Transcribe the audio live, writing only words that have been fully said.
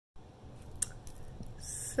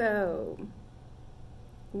So,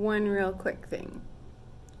 one real quick thing.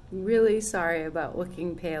 Really sorry about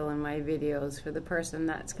looking pale in my videos. For the person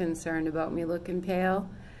that's concerned about me looking pale,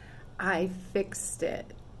 I fixed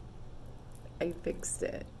it.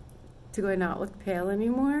 Do I not look pale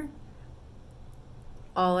anymore?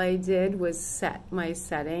 All I did was set my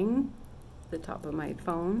setting, the top of my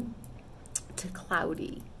phone, to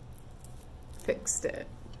cloudy. Fixed it.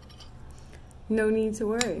 No need to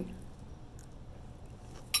worry.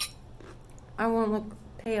 I won't look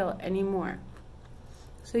pale anymore.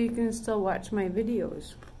 So you can still watch my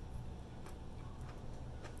videos.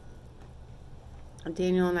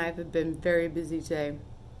 Daniel and I have been very busy today.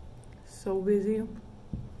 So busy.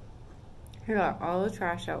 He got all the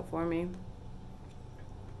trash out for me.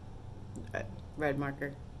 Red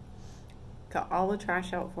marker. Got all the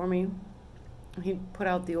trash out for me. He put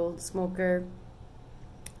out the old smoker.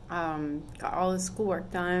 Got all the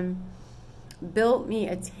schoolwork done. Built me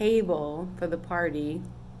a table for the party.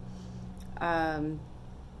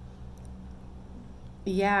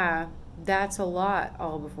 Yeah, that's a lot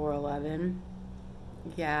all before 11.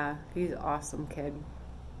 Yeah, he's an awesome kid.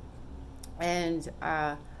 And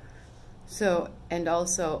and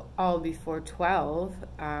also all before 12.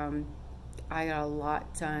 I got a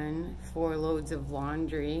lot done, 4 loads of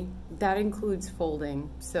laundry. That includes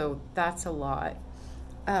folding, so that's a lot.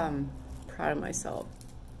 Proud of myself.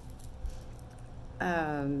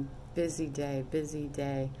 Busy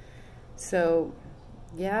day. So,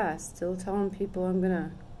 yeah, still telling people I'm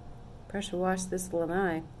gonna pressure wash this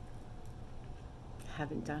lanai.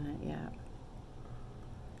 Haven't done it yet.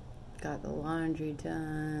 Got the laundry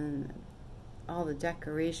done. All the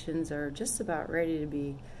decorations are just about ready to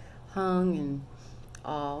be hung and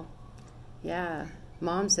all. Yeah,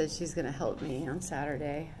 Mom says she's gonna help me on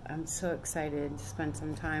Saturday. I'm so excited to spend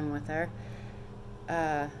some time with her.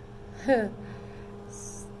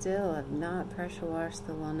 Still have not pressure washed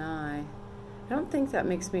the lanai. I don't think that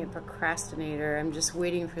makes me a procrastinator. I'm just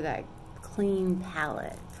waiting for that clean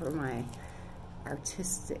palette for my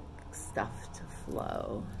artistic stuff to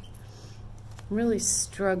flow. I'm really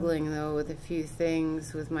struggling though with a few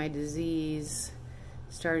things with my disease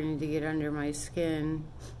starting to get under my skin.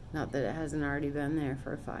 Not that it hasn't already been there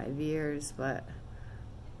for 5 years, but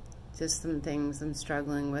just some things I'm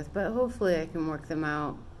struggling with. But hopefully I can work them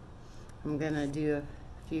out. I'm gonna do a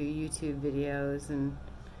few YouTube videos and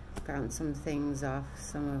found some things off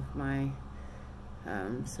some of my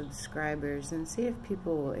subscribers and see if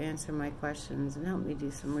people will answer my questions and help me do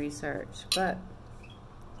some research. But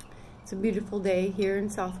it's a beautiful day here in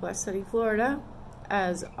Southwest Sunny Florida.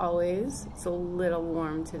 As always, it's a little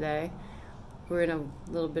warm today. We're in a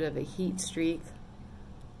little bit of a heat streak.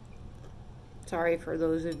 Sorry for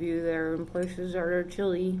those of you that are in places that are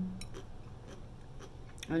chilly.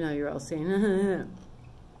 I know you're all saying,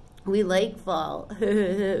 we like fall.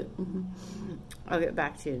 I'll get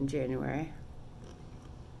back to you in January.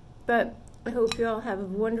 But I hope you all have a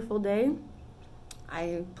wonderful day.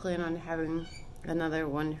 I plan on having another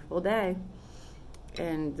wonderful day.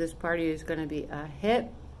 And this party is going to be a hit.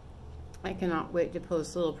 I cannot wait to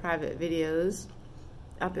post little private videos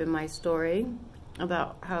up in my story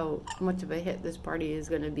about how much of a hit this party is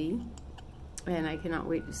going to be. And I cannot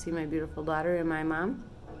wait to see my beautiful daughter and my mom,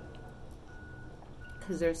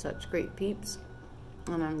 because they're such great peeps.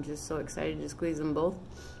 And I'm just so excited to squeeze them both.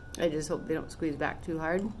 I just hope they don't squeeze back too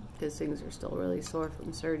hard, because things are still really sore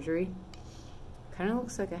from surgery. Kind of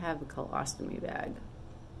looks like I have a colostomy bag.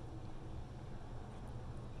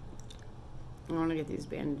 I want to get these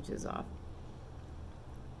bandages off.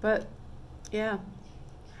 But, yeah,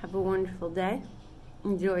 have a wonderful day.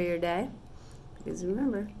 Enjoy your day. Because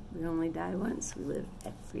remember, we only die once. We live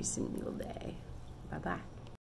every single day. Bye-bye.